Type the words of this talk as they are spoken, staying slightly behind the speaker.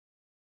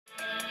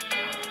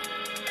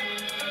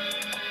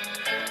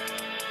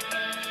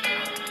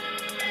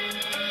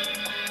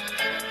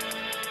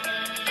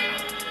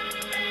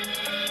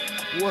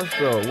What's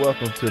up?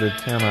 Welcome to the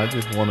channel. I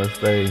just want to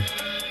say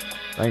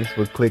thanks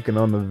for clicking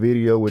on the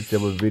video,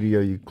 whichever video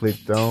you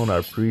clicked on. I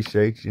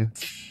appreciate you.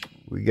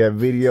 We got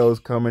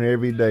videos coming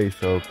every day,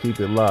 so keep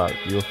it locked.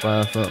 You'll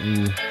find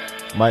something you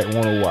might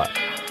want to watch.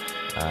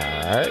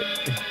 Alright.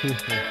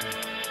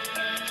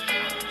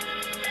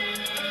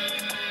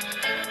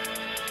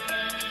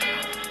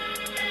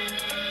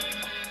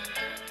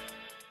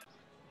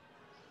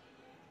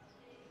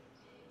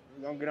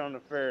 We're gonna get on the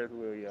Ferris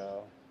wheel,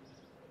 y'all.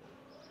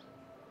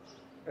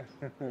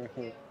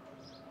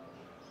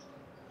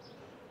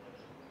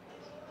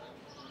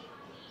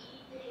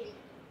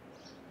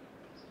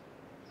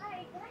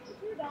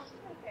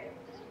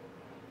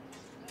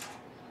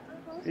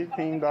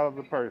 $15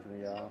 a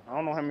person, y'all. I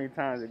don't know how many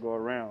times it go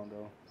around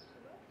though.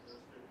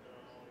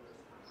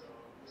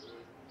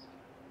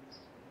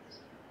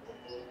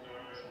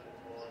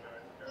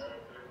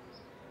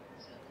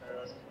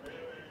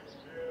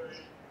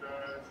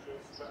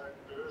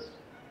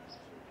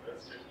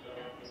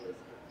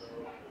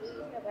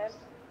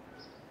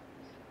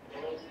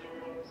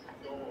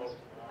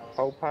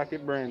 Whole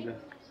pocket Brandon.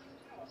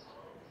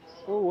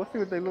 Oh, let's see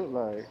what they look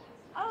like.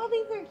 Oh,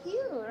 these are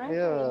cute, right?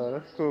 Yeah,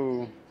 that's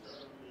cool.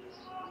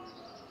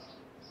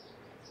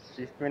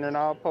 She's spending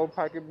all Pole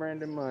Pocket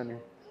Brandon money.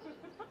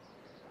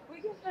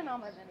 We can spend all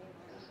my money.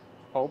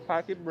 Pole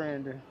Pocket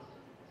Brandon.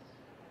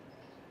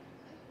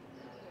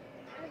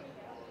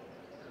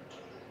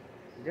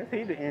 I guess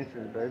he's the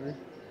entrance, baby.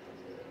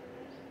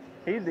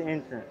 He's the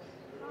entrance.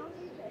 Oh,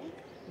 you think?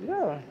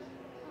 Yeah.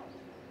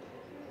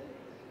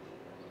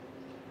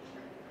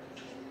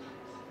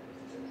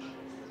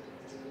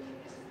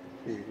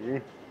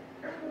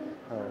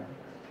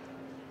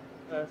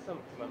 Some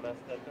of my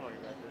messed up. Don't worry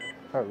about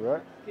that. All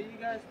right. Can you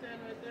guys stand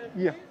right there?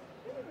 Yeah.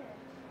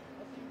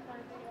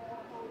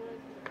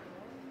 Please?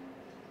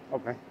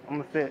 Okay. I'm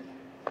gonna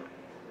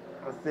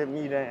sit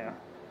me down.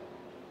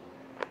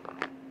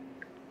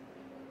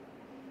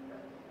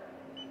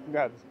 You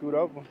got to scoot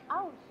over.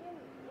 Oh,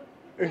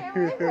 shit. Yeah,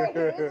 right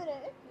here, isn't it?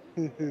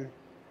 3,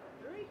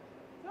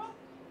 2,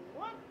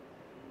 1.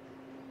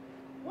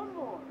 One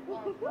more.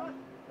 1,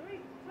 3,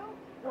 2,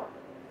 1.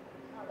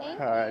 Thank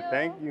All right. you.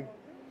 Thank you. Just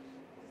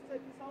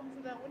take this home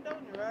to that window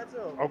and your ride's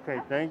over. Okay.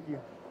 Thank you. You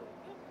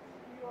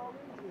already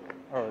did.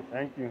 All right.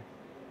 Thank you.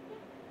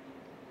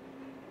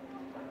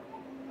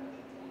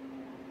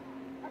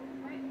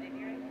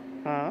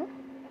 Huh?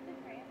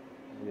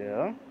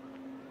 Yeah.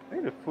 I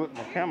need to flip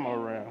my camera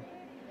around.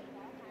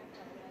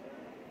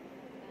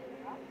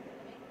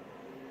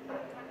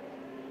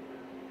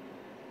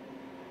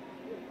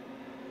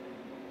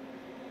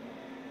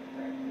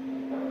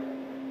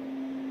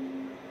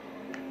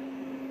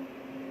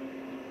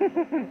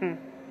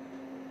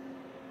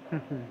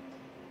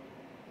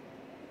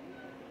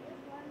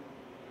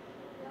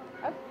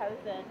 A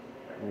cousin.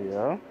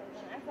 Yeah. I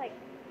was like,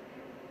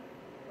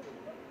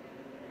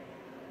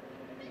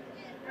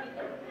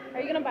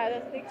 are you gonna buy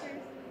those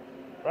pictures?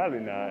 Probably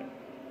not.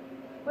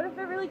 What if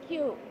they're really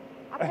cute?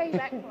 I'll pay you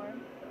back for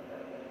them.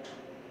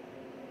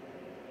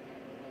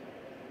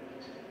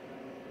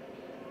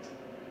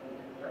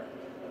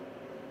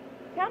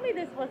 Tell me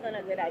this wasn't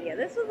a good idea.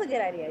 This was a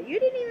good idea. You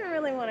didn't even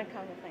really want to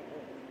come to St. Louis.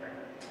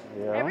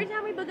 Yeah. Every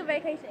time we book a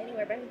vacation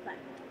anywhere, Becky's like,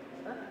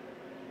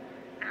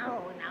 I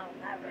don't know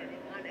if I really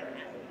want to go.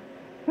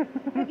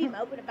 Have you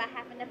moping about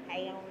having to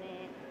pay on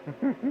it?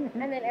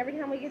 And then every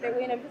time we get there,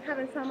 we end up just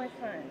having so much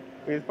fun.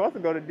 We're supposed to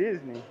go to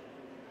Disney.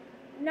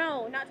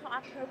 No, not till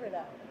October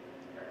though.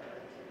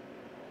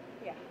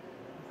 Yeah,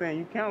 I'm saying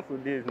you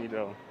canceled Disney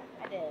though.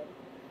 I did.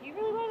 Do you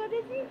really want to go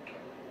Disney?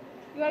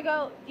 You wanna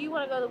go? Do you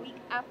want to go the week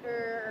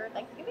after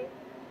Thanksgiving?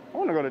 I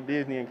want to go to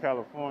Disney in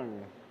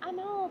California. I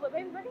know, but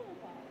baby, we're gonna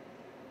go.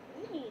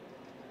 We need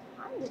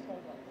time to save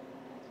up.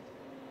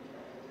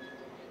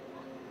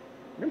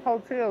 Them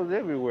hotels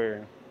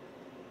everywhere.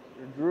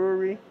 The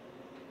Drury.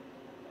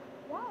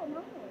 Yeah, I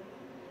know.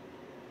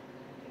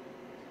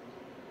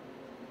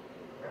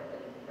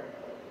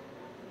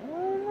 I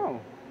don't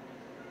know.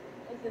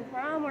 Listen,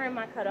 I'm wearing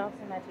my cutoffs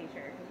and my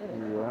t-shirt.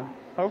 Yeah.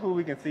 Hopefully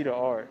we can see the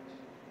arch.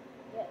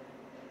 Yes,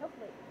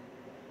 hopefully.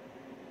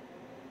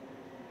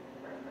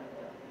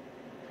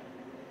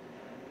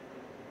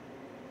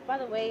 By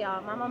the way,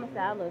 y'all, my mama's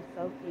salad looks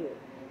so cute.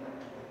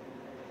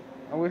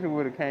 I wish it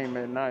would have came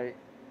at night.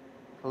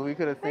 Cause we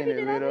could have seen Baby,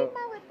 it did I lit leave up.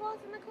 my lip gloss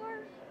in the car?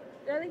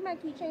 Did I leave my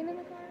keychain in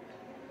the car?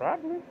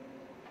 Probably. Okay.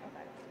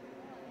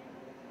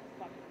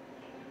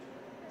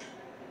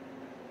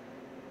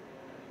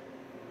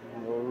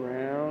 Go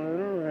around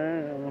and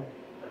around.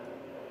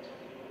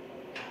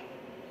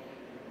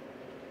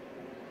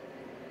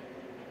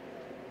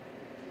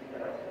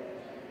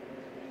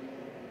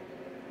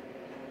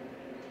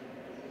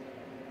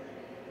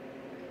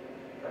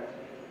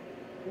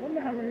 I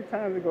wonder how many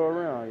times it go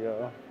around,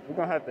 y'all. We're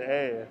gonna have to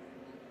ask.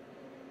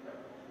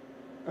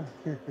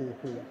 This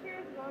here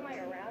is going like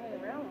around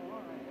and around a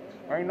lot.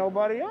 Ain't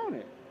nobody on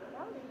it.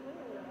 Probably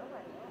literally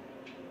nobody else.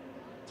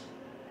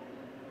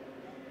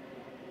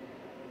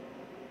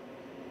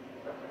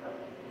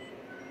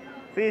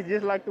 See, it's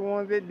just like the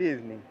ones at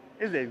Disney.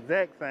 It's the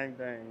exact same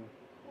thing.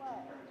 What?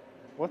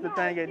 What's the No,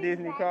 thing it's at the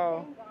Disney exact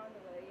called? same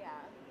gondola, yeah.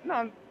 No,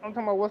 I'm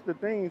talking about what's the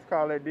things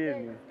called at The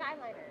Disney.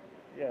 Skyliner.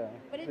 Yeah,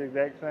 But it's it's the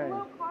exact the same.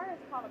 little car is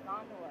called a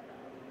gondola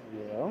though.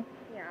 Yeah.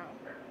 Yeah.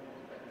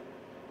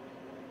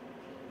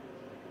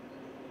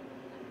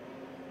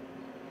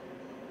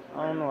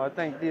 I don't know. I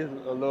think this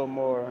is a little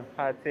more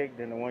high tech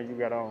than the one you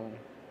got on,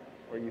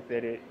 where you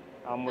said it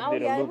almost Oh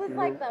did a yeah, it loop was de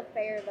like loop. the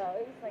fair though.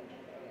 It was like the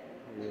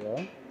fair. Yeah.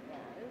 Yeah,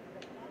 it was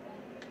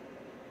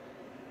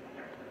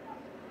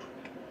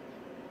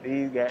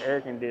These got air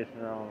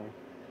conditioner on.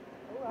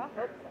 Oh, I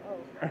hope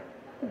so.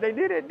 They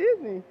did at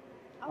Disney.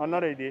 Oh no,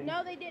 they didn't.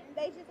 No, they didn't.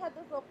 They just had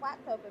those little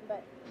flaps open,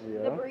 but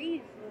Yeah. the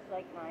breeze was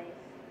like nice.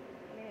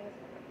 I mean, it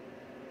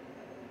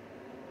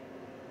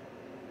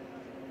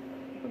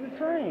was For the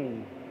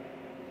train.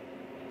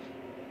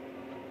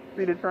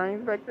 See the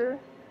trains back there?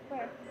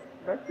 where?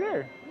 Back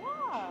there.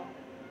 Yeah.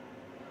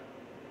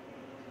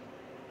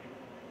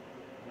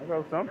 I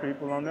got some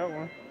people on that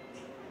one.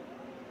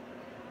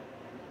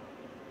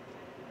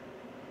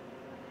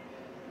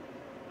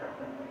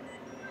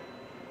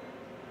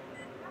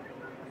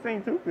 I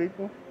seen 2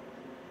 people.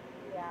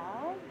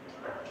 Yeah.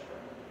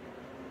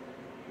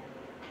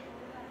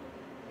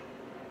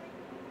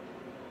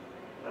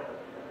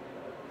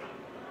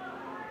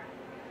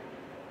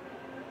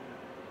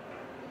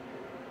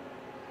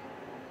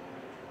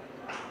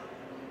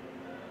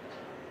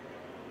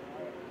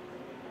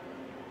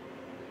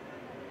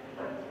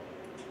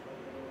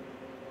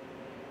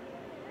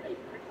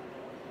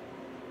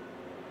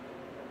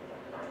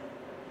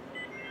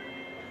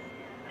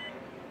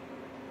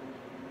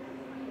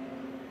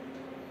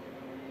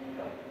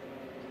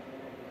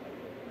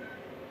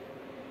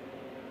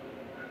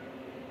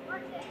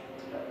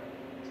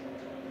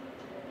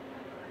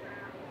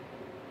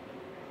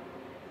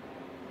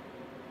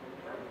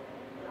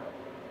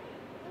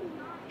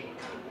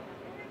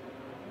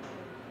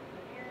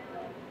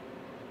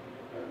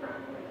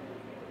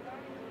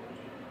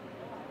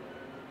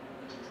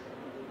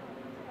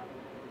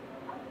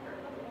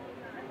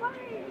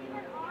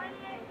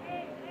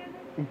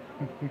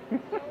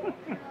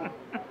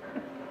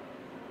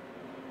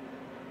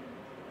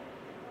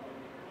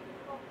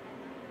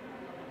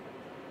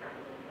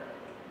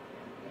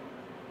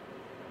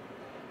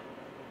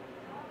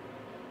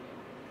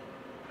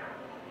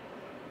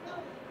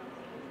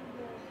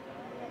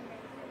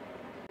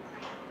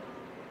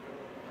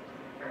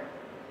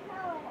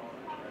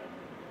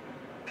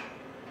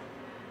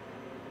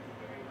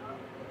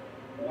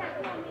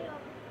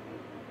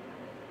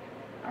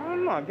 I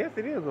don't know. I guess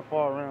it is a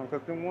far round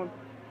because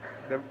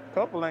the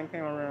couple ain't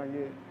came around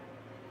yet.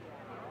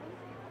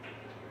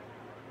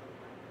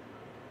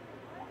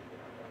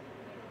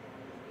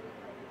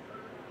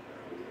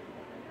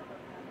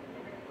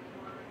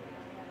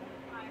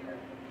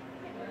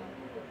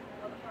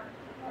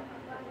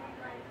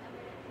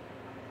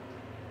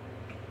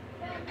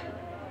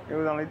 There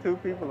was only 2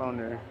 people on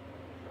there.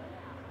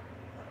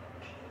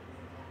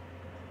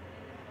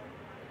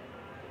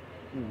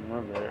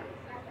 My bad.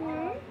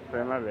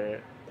 Say my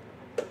bad.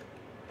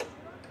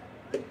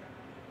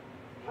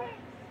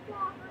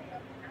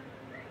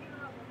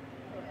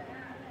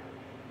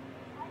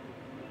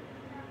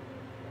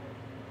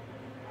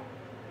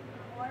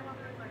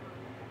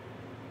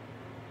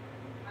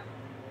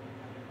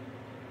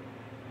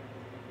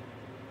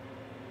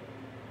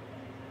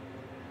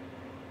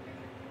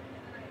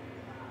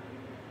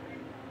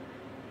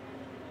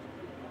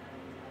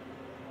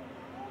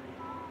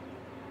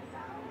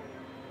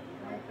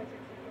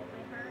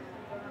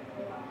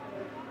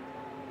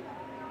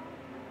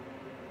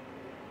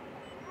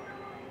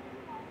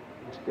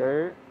 You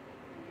scared?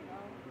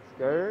 You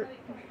scared?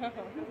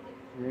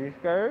 You ain't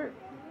scared?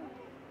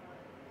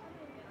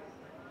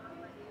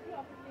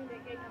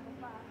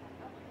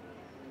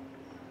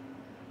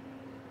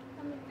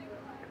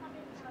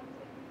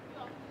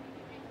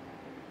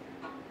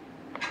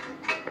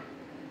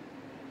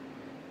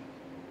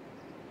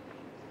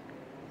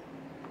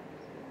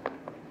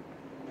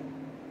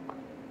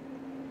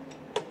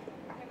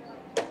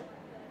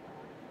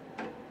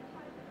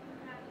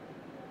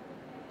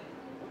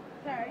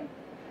 Sorry.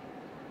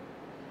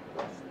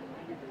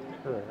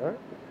 Alright.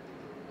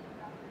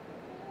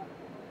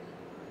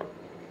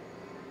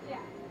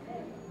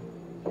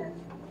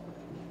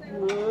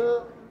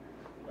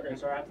 Okay,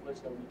 so I have to let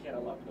you know we can't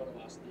allow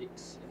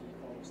sticks. Any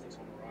phone sticks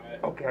on the ride.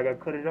 Okay, I gotta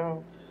cut it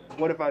off.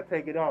 What if I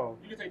take it off?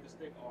 You can take the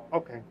stick off.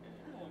 Okay.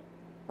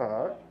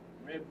 Alright.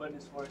 Red button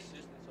is for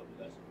assistance, so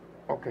that's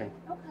Okay.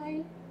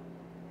 Okay.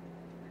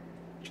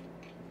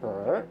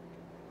 Alright.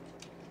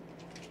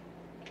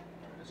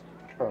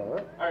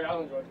 Alright. Alright,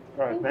 I'll enjoy it.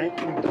 Alright, thank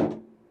you. Sticks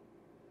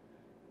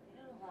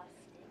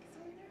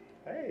on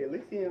there. Hey, at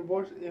least he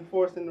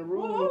enforcing the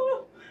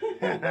rules.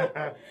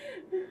 At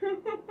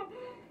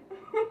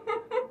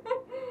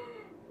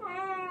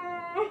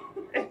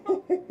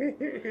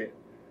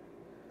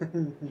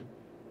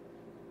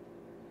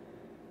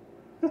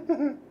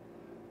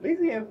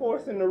least he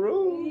enforcing the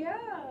rules. Yeah.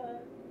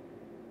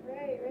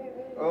 Right.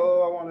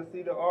 Oh, I want to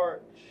see the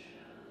arch.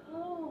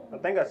 Oh. I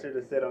think I should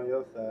have sat on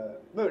your side.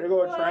 Look, there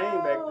go a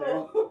train back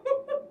there.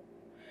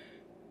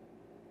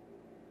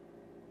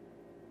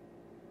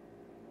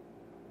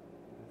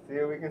 See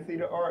if we can see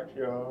the arch,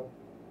 y'all.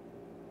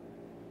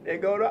 There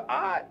go the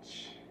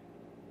arch.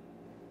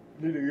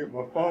 Need to get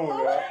my phone Oh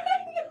out. my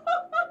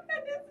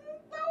God, this is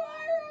so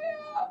high right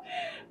now.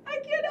 I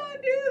cannot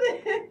do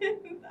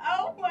this.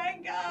 Oh my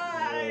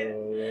God. Oh,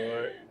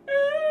 Lord.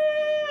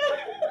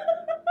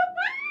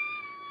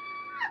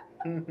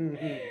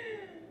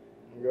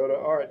 Go to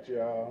arch,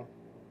 y'all.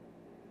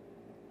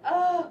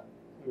 Oh.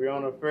 We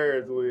on a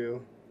Ferris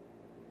wheel.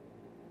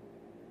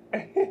 Oh,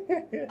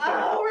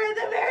 we're at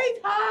the very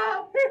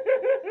top.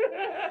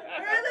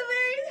 We're at the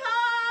very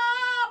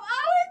top.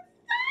 Oh, it's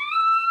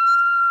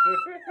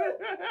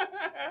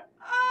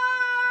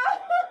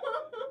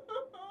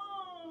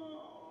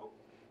oh.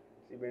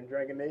 She been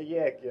drinking that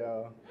yak,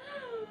 y'all.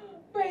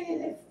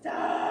 Brandon,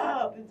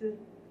 stop.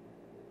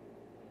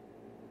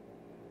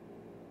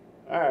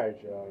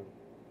 Alright, y'all.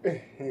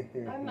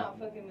 I'm not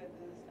fucking with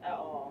this at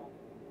all.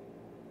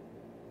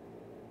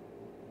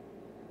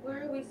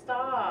 Where are we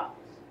stopped?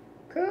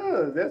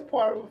 Cause that's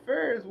part of a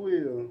Ferris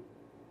wheel.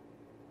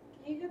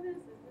 Can you give me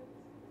assistance?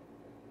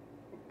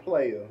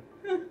 Player.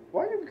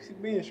 Why you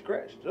being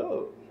scratched up? I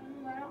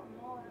don't know. I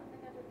don't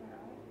think I took my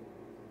own.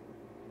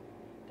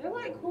 They're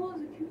like cool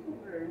as a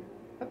cucumber.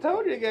 I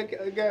told you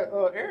it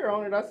got air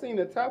on it. I seen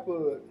the top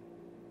of it.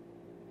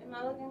 Am I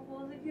looking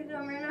cool as a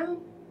cucumber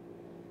now?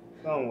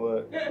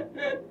 Somewhat.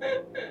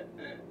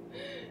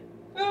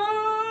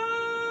 Oh!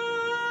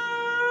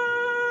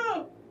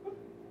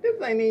 This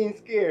ain't even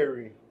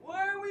scary.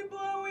 Why are we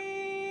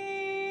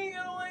blowing? I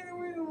don't like that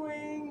we're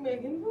going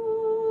back and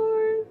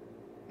forth.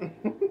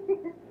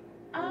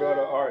 Go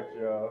to arch,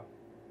 y'all.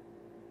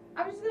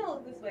 I'm just gonna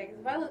look this way because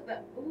if I look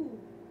that, ooh,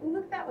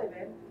 look that way,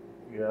 babe.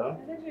 Yeah.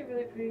 That's actually a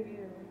really pretty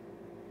view.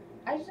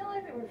 I just don't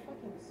like that we're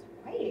fucking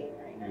swaying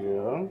right now.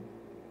 Yeah.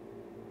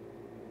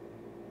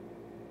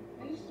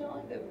 I just don't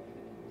like that we're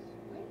fucking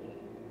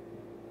swaying.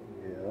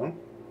 Yeah.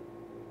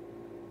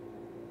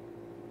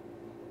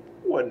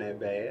 Wasn't that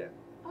bad.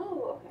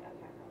 Oh, okay.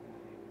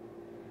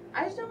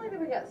 I just don't like that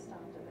we got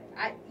stopped a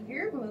bit.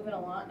 You're moving a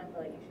lot, and I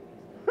feel like you should be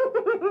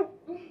stopped.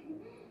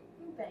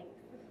 Thanks.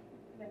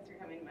 Thanks for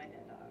coming to my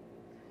dead dog.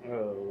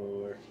 Oh,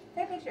 Lord.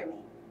 Take a picture of me.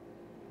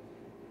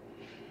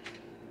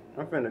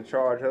 I'm finna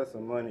charge her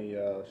some money,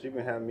 y'all. She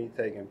been having me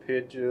taking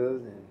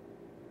pictures and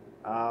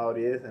all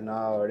this and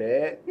all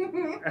that.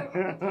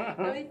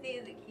 Let me see,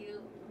 is it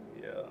cute?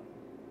 Yeah.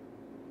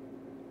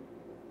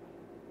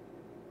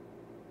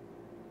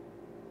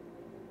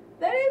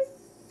 That is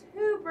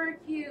super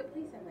cute.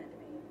 Please send that to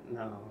me.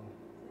 No.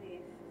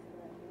 Please.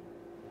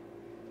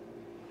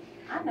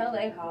 I know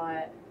they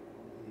hot.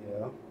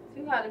 Yeah.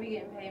 Too hot to be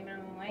getting paid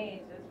minimum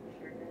wage, that's for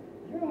sure.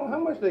 You don't know how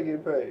much they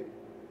get paid.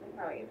 They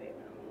probably get paid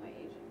minimum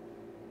wage.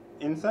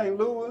 In St.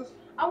 Louis?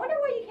 I wonder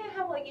why you can't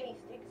have like any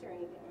sticks or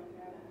anything on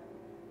there.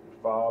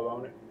 Fall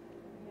on it.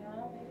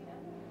 Yeah, maybe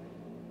not.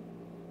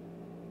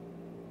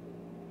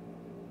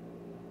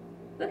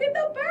 Look at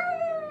the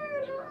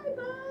bird! Hi,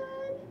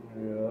 bud!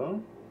 Yeah.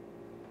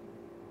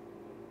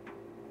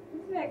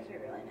 This is actually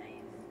really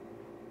nice.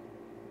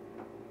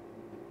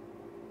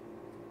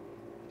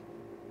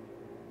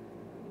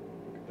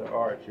 The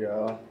arch,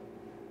 y'all.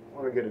 I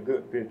want to get a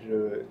good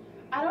picture of it.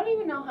 I don't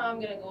even know how I'm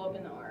gonna go up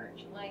in the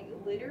arch. Like,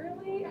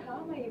 literally,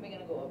 how am I even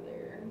gonna go up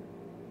there?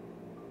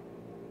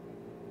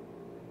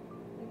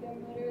 Like,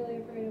 I'm literally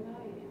afraid of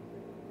heights.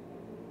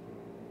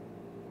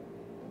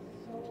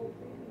 It's so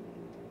pretty.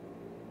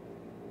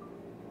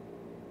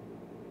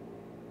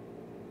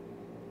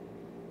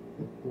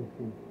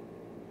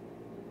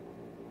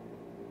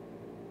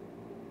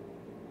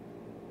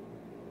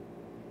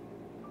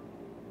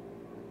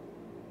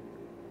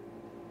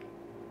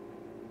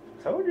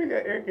 Told you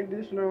got air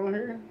conditioner on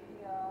here.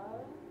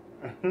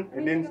 Yeah.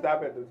 It didn't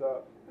stop at the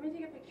top. Let me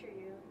take a picture of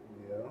you.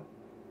 Yeah.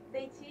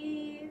 Say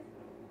cheese.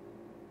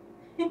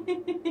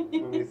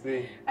 Let me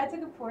see. I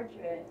took a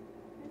portrait.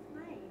 It's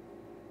nice.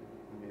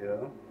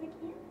 Yeah. Like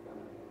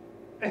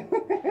handsome.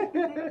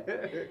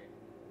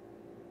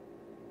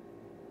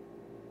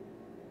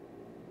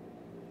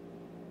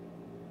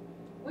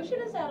 We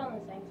should have sat on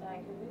the same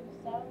side. Could we have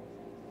sat on the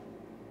same side?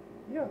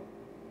 Yeah.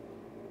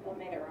 I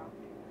made it wrong.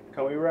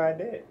 Can we ride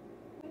that?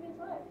 Maybe it's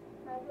what?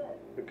 How's it?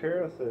 The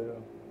carousel.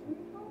 No,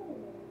 it's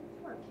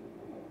for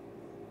kids.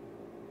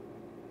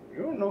 You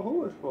don't know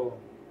who it's for.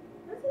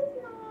 This is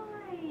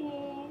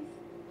nice.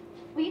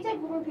 Will you take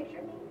one more picture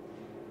of me?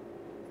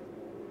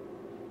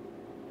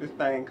 This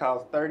thing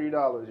costs $30,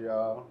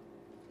 y'all.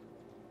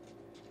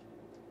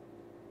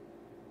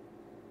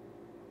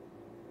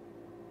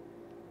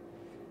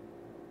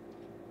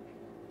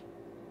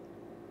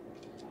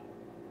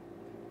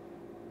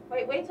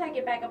 Wait till I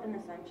get back up in the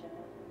sunshine.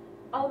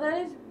 Oh, that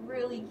is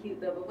really cute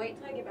though, but wait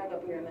till I get back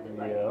up here in the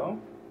daylight. Yeah.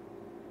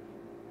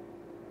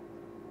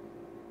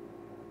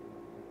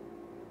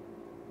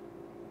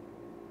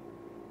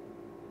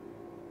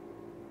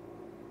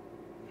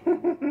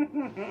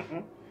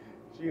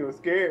 She was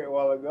scared a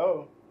while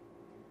ago.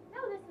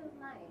 No, this is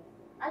nice.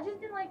 I just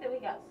didn't like that we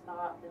got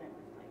stopped and it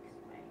was like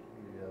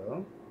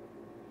swaying.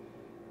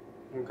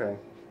 Yeah. Okay.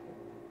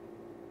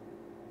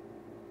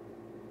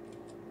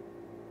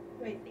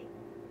 Let me see.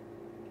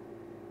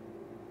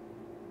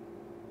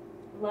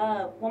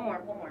 Love. One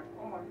more.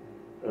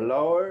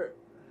 Lord.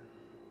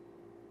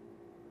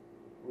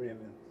 Wait a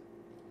minute.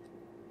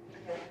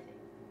 Okay, let me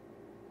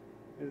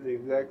see. It's the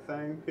exact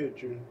same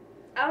picture.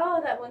 Oh,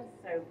 that one's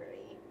so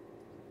pretty.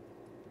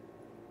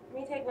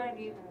 Let me take one of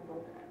you and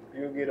hold it up.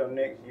 You'll get them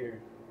next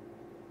year.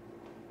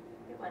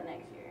 Get one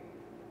next year.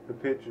 The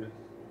pictures.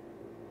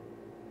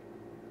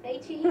 Say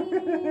cheese.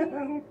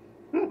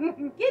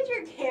 Get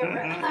your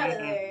camera out of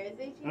there.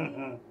 Say cheese. Wait,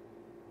 hold on.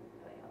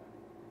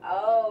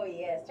 Oh,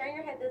 yes. Turn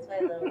your head this way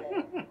a little bit.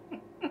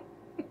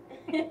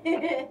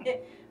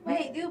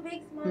 Wait, do a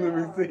big smile. Let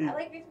me see. I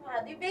like your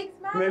smile. Do a big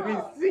smile. Let me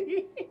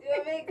see. Do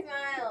a big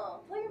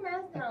smile. Pull your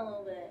mask down a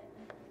little bit.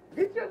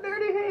 Get your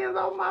dirty hands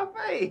off my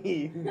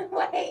face.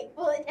 Wait,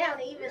 pull it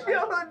down evenly. Get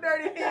your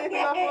dirty hands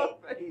off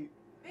my face.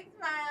 Big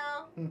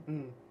smile.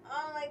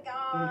 Oh my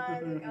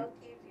God. Look how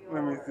cute you are.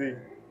 Let me see. No,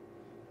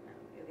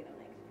 you'll get them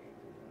next year.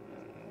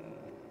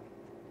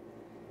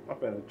 I'm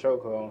finna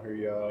choke her on here,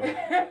 y'all.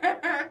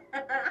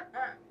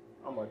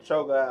 I'm gonna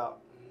choke her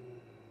out.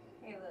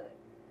 Hey, look.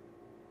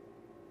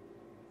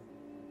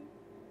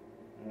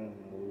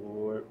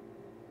 Lord.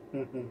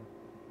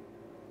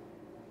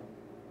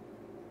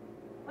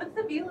 What's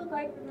the view look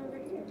like from over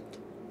here?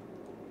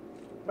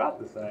 About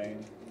the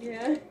same.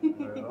 Yeah.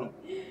 Well.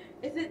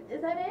 Is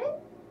that it?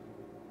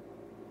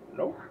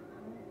 Nope.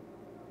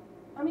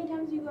 How many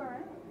times do you go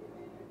around?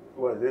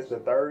 What, is this the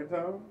third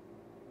time?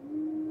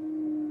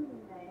 Maybe.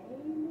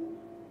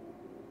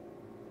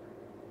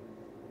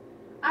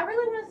 I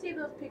really want to see if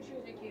those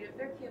pictures are cute. If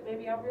they're cute,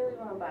 baby, I really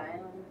want to buy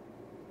them.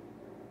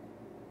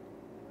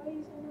 Why are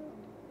you saying no?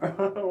 I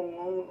don't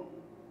want them.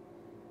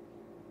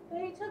 But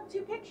he took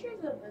 2 pictures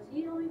of us.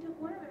 He only took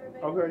one of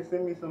everybody. Okay,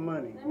 send me some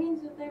money. That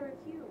means that they were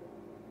cute.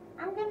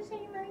 I'm going to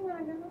send you money when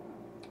I go home.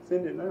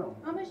 Send it now.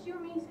 How much do you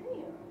want me to send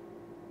you?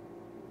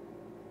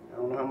 I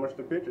don't know how much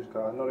the pictures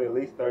cost. I know they're at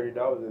least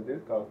 $30. If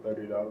this costs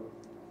 $30.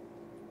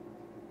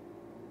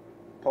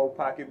 Pole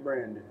pocket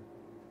branding.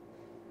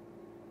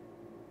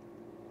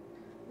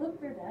 Look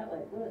for that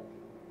way. Look.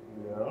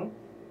 Yeah.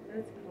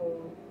 That's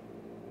cool.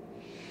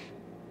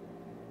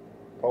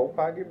 Pole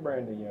pocket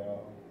branding,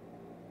 y'all.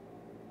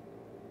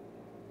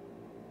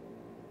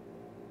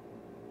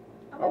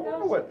 Oh I my wonder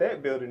gosh. what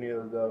that building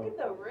is, Look though. at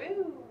the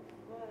roof.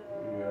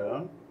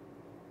 Yeah.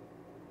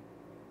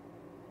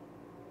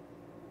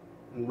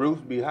 And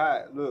roofs be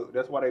hot. Look,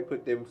 that's why they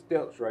put them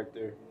steps right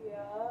there.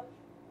 Yeah.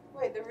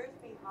 Wait, the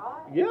roof be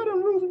hot? Yeah,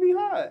 them roofs be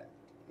hot.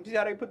 You see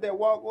how they put that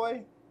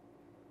walkway?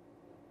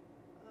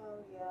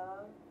 Oh,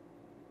 yeah.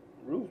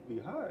 Roofs be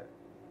hot.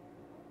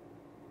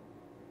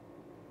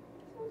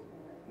 So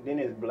smart. Then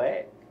it's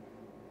black.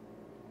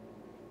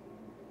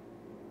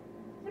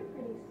 It's a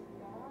pretty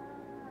spot.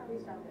 Are we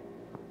stopping?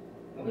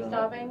 Are we No.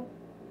 stopping?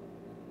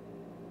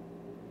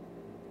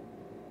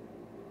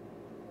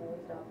 Are we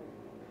stopping?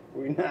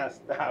 We not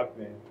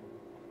stopping.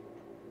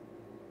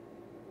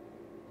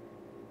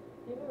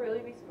 People really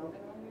be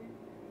smoking on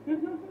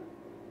here?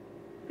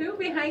 People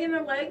be hanging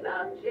their legs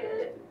out and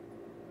shit.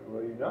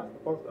 Well, you're not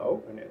supposed to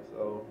open it,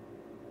 so.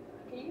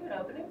 Can you even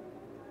open it?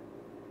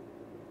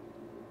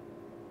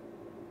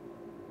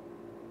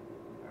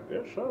 I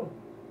guess so.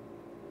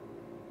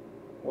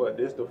 What,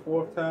 this the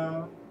 4th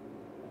time?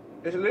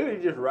 It's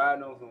literally just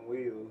riding on some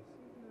wheels.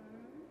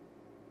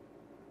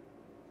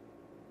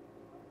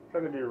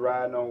 Look at this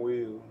riding on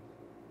wheels.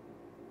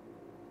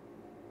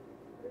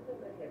 This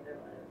is a hit their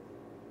lives.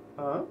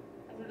 Huh?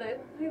 They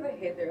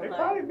hit their They lives.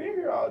 probably been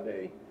here all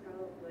day.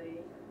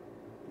 Probably.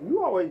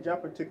 You always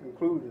jumping to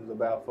conclusions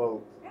about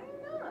folks. I'm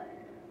not.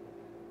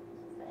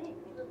 Just saying,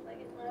 he looks like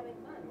it's not having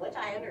fun, which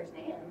I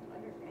understand,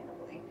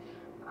 understandably.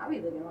 I'll be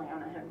looking like I'm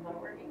not having fun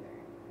at work either.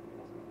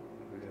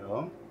 Yeah.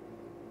 Huh?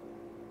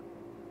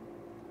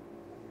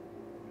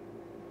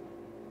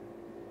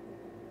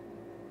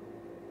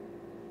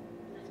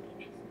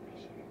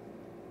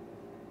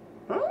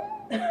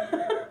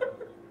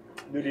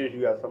 Do this,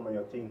 you got some on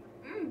your teeth.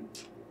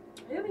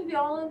 It'll be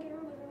all on camera,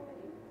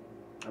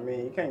 but I mean,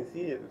 you can't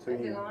see it is between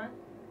it you. on?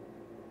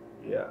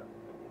 Yeah.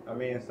 I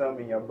mean, some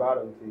in your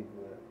bottom teeth,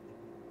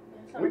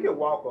 but we could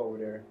walk over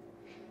there.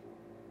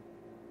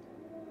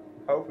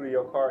 Hopefully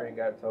your car ain't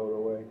got towed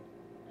away.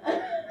 Hey,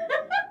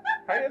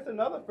 there's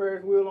another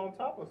Ferris wheel on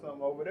top of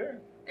something over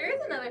there. There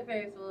is another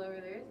Ferris wheel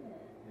over there, isn't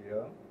it?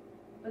 Yeah.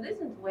 But this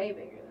one's way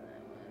bigger than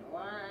that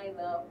one. Why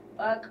the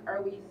fuck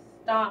are we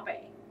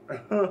stopping?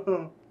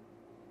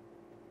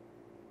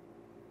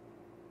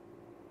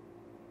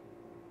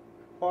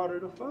 Part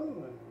of the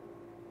fun.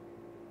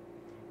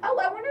 Oh,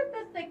 I wonder if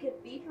that's the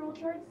cathedral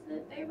church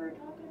that they were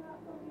talking about.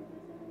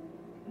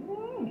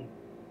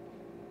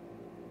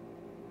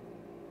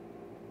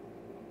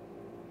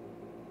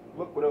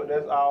 Look what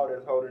that's all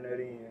that's holding it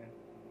in.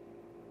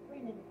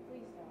 Brandon,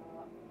 please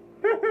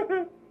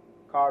stop.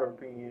 Carter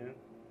pen.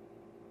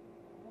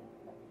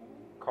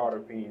 Carter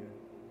pen.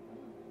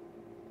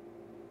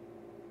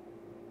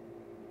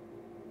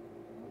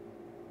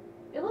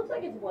 It looks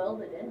like it's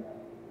welded in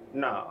though.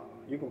 Nah,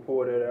 you can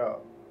pull that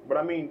out. But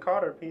I mean,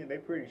 Carter pins, they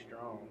pretty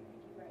strong.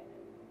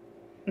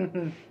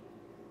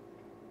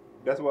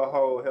 That's what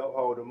help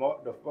hold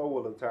the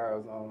four-wheeler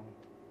tires on.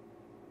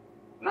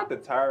 Not the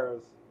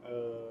tires. I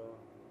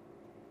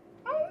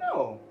don't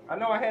know. I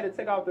know I had to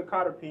take out the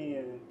cotter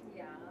pin.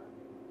 Yeah.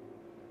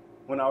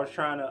 When I was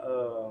trying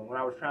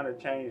to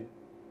change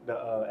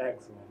the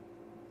axle.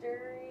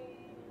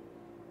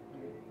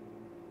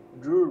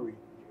 Drury.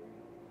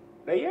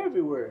 They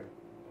everywhere.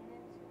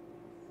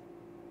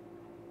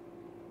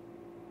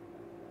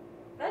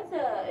 That's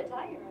a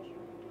Italian restaurant.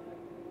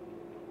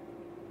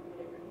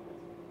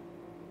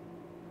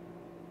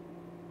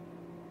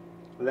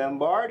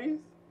 Lombardi's?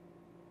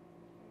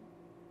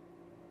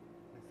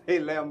 Hey,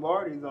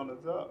 Lombardi's on the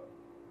top.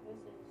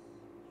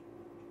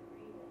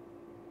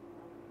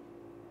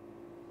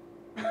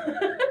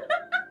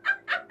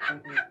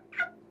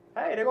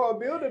 Hey, they're gonna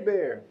build a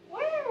bear.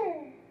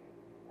 Where?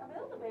 A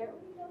Build-A-Bear? What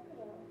are you talking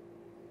about?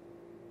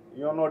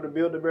 You don't know what the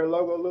Build-A-Bear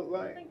logo look I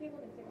like? think people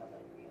can see about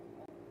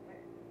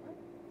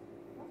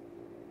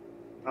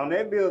that. On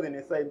that building,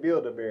 it say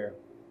Build-A-Bear.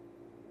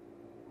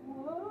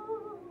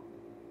 Whoa.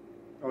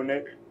 On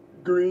that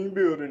green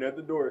building at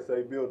the door, it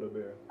say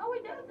Build-A-Bear. Oh,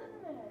 it does,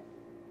 doesn't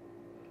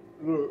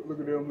it? Look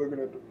at them looking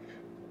at the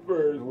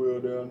Ferris wheel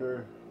down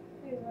there.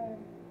 Here's where.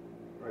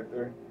 Right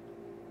there.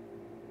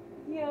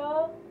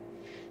 Yeah.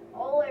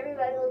 Oh,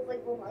 everybody looks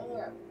like the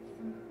lamp.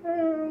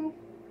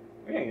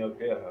 It ain't up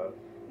there, huh?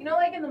 You know,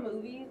 like in the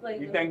movies, like.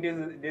 You think this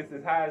is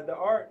as high as the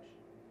arch?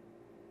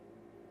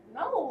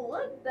 No,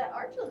 look, that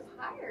arch looks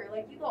higher.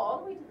 Like you go all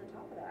the way to the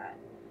top of that.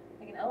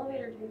 Like an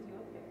elevator takes you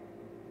up there.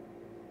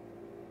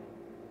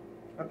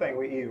 I think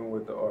we even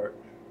with the arch.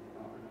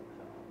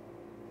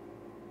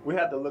 We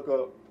have to look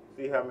up,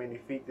 see how many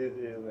feet this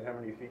is and how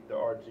many feet the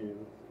arch is.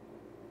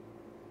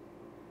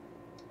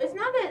 It's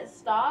not that it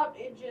stopped,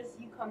 it just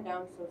you come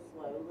down so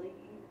slowly.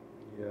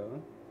 Yeah.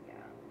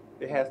 Yeah.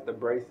 It has to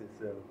brace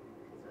itself.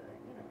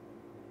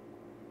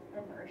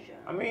 Because of, inertia.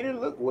 I mean, it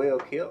look well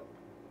kept.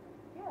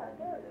 Yeah, it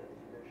does,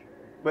 for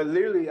sure. But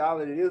literally all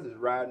it is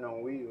riding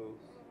on wheels.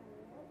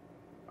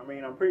 I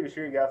mean, I'm pretty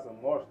sure you got some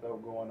more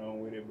stuff going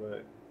on with it,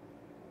 but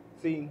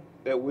see,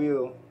 that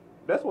wheel,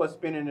 that's what's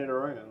spinning it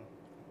around.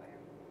 Where?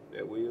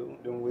 That wheel,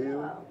 them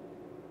wheels. Wow.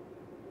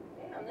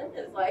 Damn, them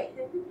just like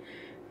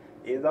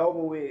It's over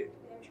with.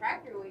 them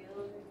tractor wheels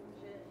or some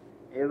shit.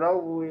 It's over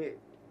with.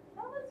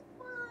 That was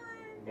fun.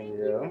 Thank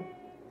Yeah. you.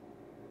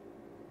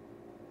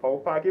 Whole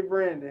pocket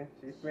Brandon.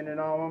 She's spending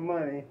all my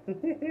money.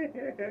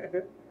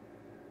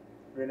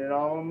 Spending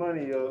all my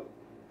money up.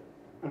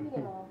 Yeah.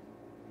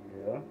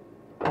 Yeah.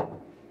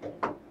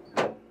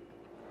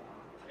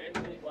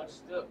 Anthony, watch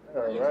step.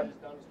 All right.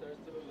 Down the stairs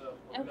to the left.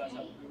 You guys have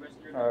a good rest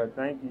of your All right,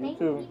 thank you. You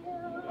too. You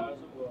guys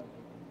are welcome.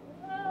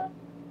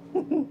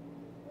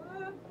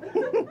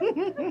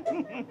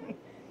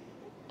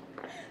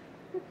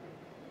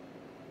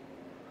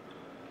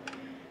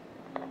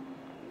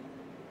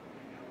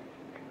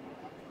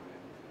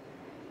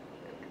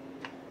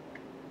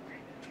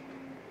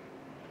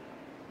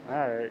 All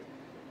right.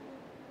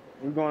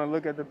 We're going to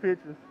look at the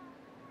pictures.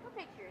 What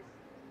pictures?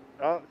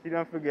 Oh, she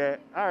done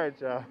forget. All right,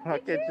 y'all. I'll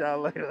catch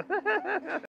y'all later.